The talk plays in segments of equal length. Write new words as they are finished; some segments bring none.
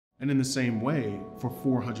And in the same way, for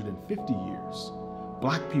 450 years,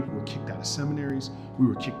 Black people were kicked out of seminaries, we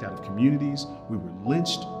were kicked out of communities, we were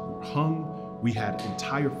lynched, we were hung, we had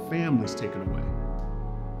entire families taken away.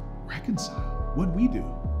 Reconcile, what'd we do?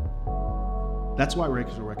 That's why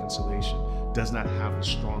racial reconciliation does not have a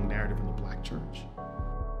strong narrative in the Black church.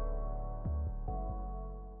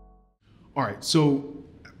 All right, so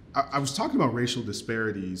I was talking about racial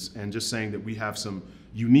disparities and just saying that we have some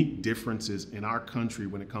unique differences in our country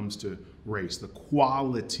when it comes to race, the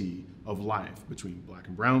quality of life between Black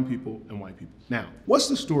and brown people and white people. Now, what's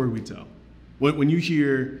the story we tell? When you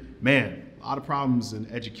hear, man, a lot of problems in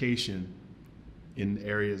education in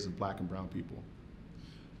areas of Black and brown people,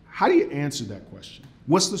 how do you answer that question?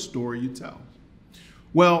 What's the story you tell?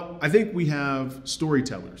 Well, I think we have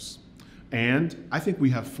storytellers. And I think we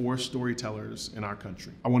have 4 storytellers in our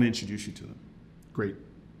country. I want to introduce you to them. Great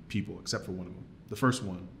people, except for one of them. The first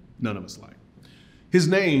one, none of us like. His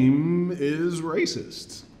name is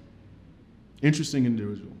Racist. Interesting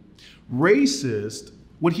individual. Racist,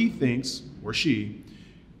 what he thinks, or she,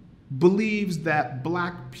 believes that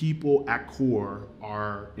Black people at core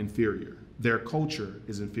are inferior. Their culture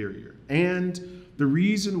is inferior. And the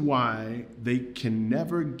reason why they can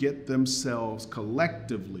never get themselves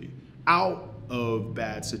collectively out of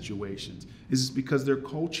bad situations is because their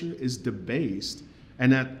culture is debased,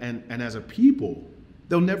 and as a people,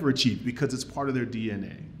 they'll never achieve because it's part of their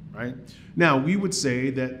DNA, right? Now, we would say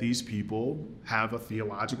that these people have a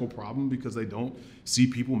theological problem because they don't see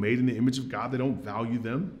people made in the image of God. They don't value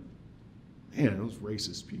them. Man, those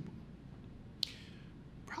racist people.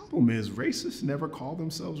 Problem is, racists never call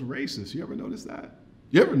themselves racist. You ever notice that?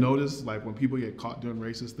 You ever notice, like, when people get caught doing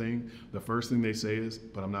racist things, the first thing they say is,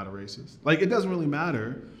 but I'm not a racist? Like, it doesn't really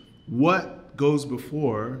matter what goes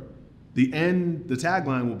before. The end, the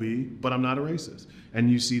tagline will be, but I'm not a racist.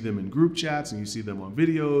 And you see them in group chats and you see them on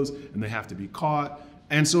videos and they have to be caught.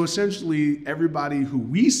 And so essentially everybody who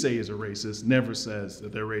we say is a racist never says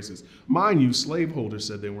that they're racist. Mind you, slaveholders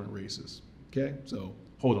said they weren't racist. Okay, so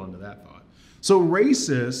hold on to that thought. So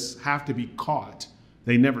racists have to be caught.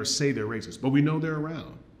 They never say they're racist, but we know they're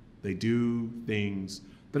around. They do things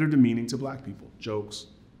that are demeaning to Black people, jokes,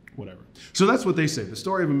 whatever. So that's what they say. The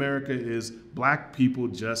story of America is Black people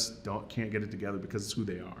just can't get it together because it's who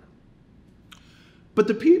they are. But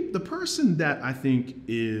the person that I think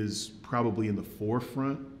is probably in the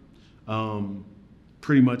forefront,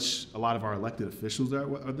 pretty much a lot of our elected officials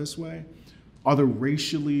are this way, are the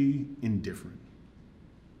racially indifferent.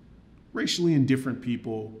 Racially indifferent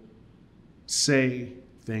people say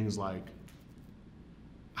things like,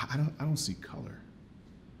 I don't see color.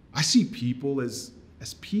 I see people as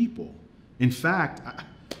people. In fact,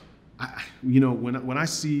 when I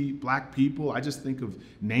see Black people, I just think of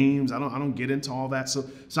names. I don't get into all that. So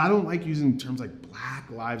I don't like using terms like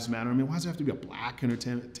Black Lives Matter. I mean, why does there have to be a Black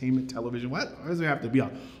entertainment television? Why does there have to be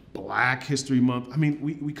a Black History Month? I mean,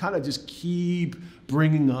 we kind of just keep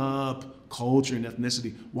bringing up culture and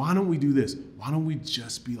ethnicity. Why don't we do this? Why don't we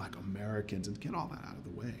just be like Americans and get all that out of the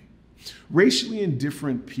way? Racially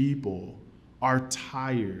indifferent people are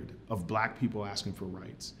tired of Black people asking for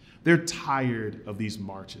rights. They're tired of these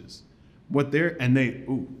marches. They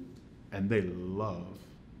love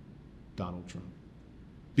Donald Trump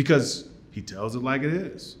because he tells it like it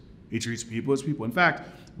is. He treats people as people. In fact,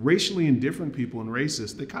 racially indifferent people and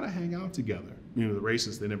racists, they kind of hang out together. You know, the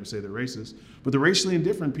racists, they never say they're racist, but the racially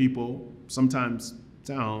indifferent people sometimes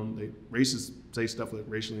racists say stuff that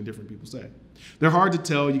racially indifferent people say. They're hard to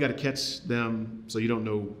tell. You got to catch them so you don't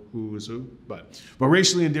know who is who. But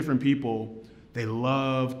racially indifferent people, they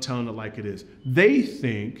love telling it like it is. They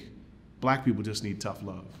think Black people just need tough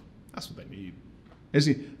love. That's what they need. They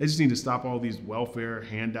just need to stop all these welfare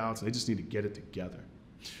handouts. They just need to get it together.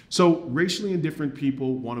 So racially indifferent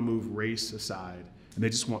people want to move race aside, and they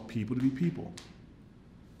just want people to be people.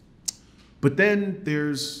 But then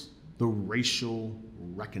there's the racial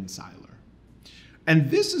reconciler. And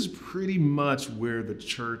this is pretty much where the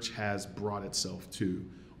church has brought itself to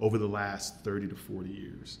over the last 30 to 40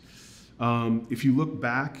 years. If you look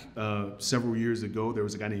back several years ago, there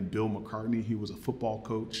was a guy named Bill McCartney. He was a football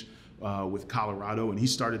coach with Colorado, and he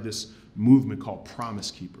started this movement called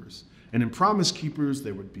Promise Keepers. And in Promise Keepers,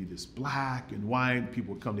 there would be this black and white,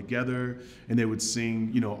 people would come together and they would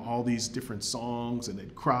sing, all these different songs, and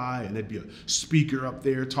they'd cry, and there'd be a speaker up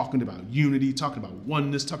there talking about unity, talking about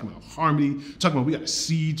oneness, talking about harmony, talking about we gotta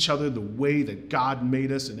see each other the way that God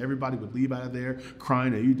made us, and everybody would leave out of there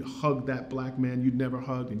crying, and you'd hug that black man you'd never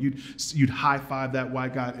hugged, and you'd high five that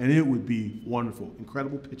white guy, and it would be wonderful,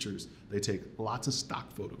 incredible pictures. They take lots of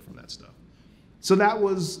stock photos from that stuff. So that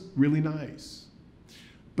was really nice.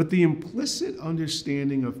 But the implicit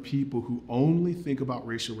understanding of people who only think about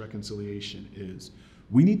racial reconciliation is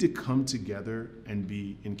we need to come together and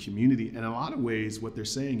be in community. And in a lot of ways, what they're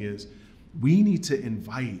saying is we need to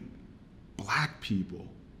invite Black people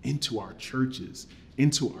into our churches,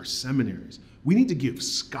 into our seminaries. We need to give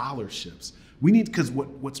scholarships. We need, because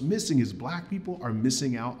what's missing is Black people are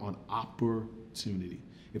missing out on opportunity.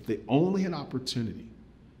 If they only had opportunity,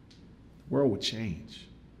 the world would change.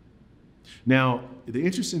 Now, the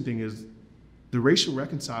interesting thing is the racial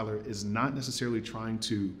reconciler is not necessarily trying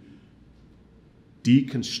to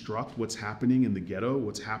deconstruct what's happening in the ghetto,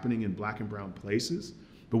 what's happening in Black and brown places,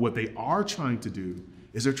 but what they are trying to do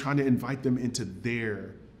is they're trying to invite them into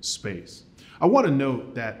their space. I want to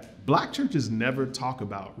note that Black churches never talk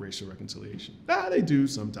about racial reconciliation. They do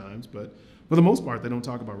sometimes, but for the most part, they don't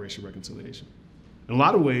talk about racial reconciliation. In a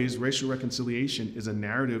lot of ways, racial reconciliation is a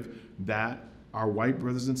narrative that our white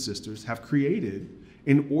brothers and sisters have created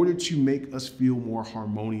in order to make us feel more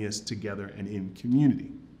harmonious together and in community.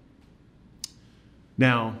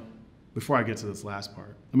 Now, before I get to this last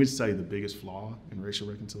part, let me just tell you the biggest flaw in racial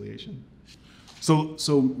reconciliation.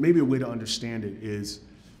 So maybe a way to understand it is,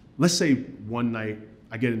 let's say one night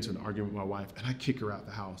I get into an argument with my wife and I kick her out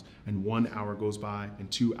the house, and 1 hour goes by and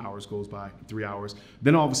 2 hours goes by, and 3 hours.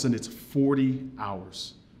 Then all of a sudden it's 40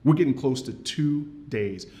 hours. We're getting close to 2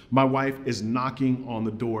 days. My wife is knocking on the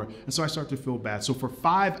door, and so I start to feel bad. So for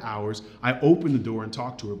 5 hours, I open the door and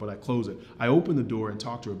talk to her, but I close it. I open the door and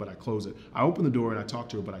talk to her, but I close it. I open the door and I talk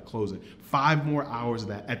to her, but I close it. 5 more hours of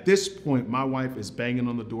that. At this point, my wife is banging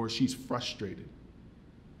on the door. She's frustrated.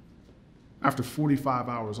 After 45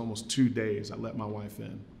 hours, almost 2 days, I let my wife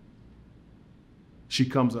in. She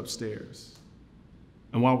comes upstairs.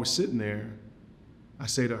 And while we're sitting there, I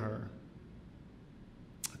say to her,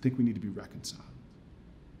 I think we need to be reconciled.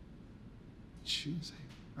 She would say,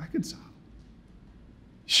 reconciled?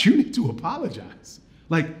 You need to apologize.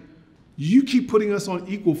 Like, you keep putting us on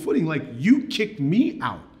equal footing. Like, you kicked me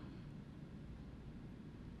out.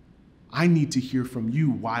 I need to hear from you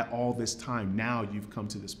why all this time now you've come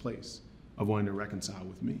to this place of wanting to reconcile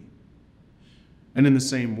with me. And in the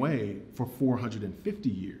same way, for 450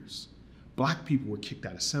 years, Black people were kicked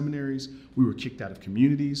out of seminaries, we were kicked out of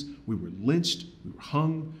communities, we were lynched, we were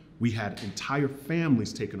hung, we had entire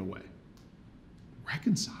families taken away.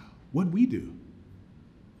 Reconcile, what'd we do?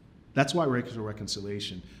 That's why racial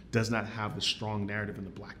reconciliation does not have the strong narrative in the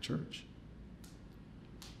Black church.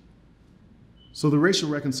 So the racial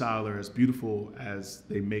reconciler, as beautiful as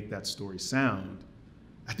they make that story sound,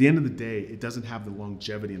 at the end of the day, it doesn't have the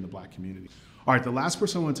longevity in the Black community. All right, the last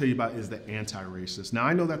person I want to tell you about is the anti-racist. Now,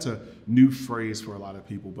 I know that's a new phrase for a lot of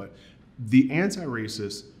people, but the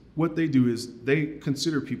anti-racist, what they do is they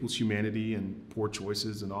consider people's humanity and poor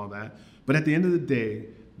choices and all that. But at the end of the day,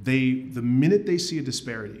 the minute they see a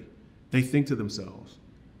disparity, they think to themselves,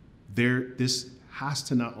 this has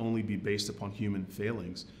to not only be based upon human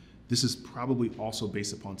failings, this is probably also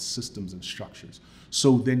based upon systems and structures.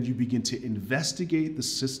 So then you begin to investigate the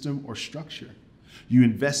system or structure. You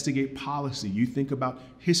investigate policy. You think about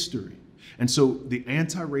history. And so the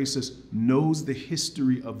anti-racist knows the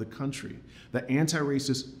history of the country. The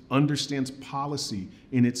anti-racist understands policy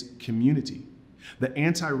in its community. The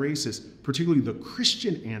anti-racist, particularly the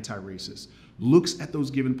Christian anti-racist, looks at those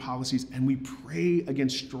given policies, and we pray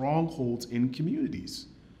against strongholds in communities.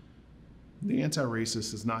 The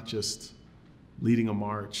anti-racist is not just leading a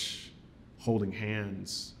march, holding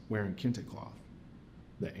hands, wearing kente cloth.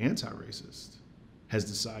 The anti-racist has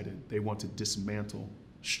decided they want to dismantle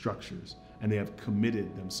structures, and they have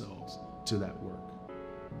committed themselves to that work.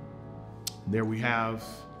 And there we have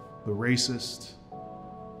the racist,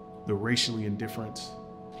 the racially indifferent,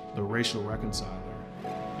 the racial reconciler,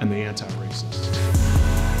 and the anti-racist.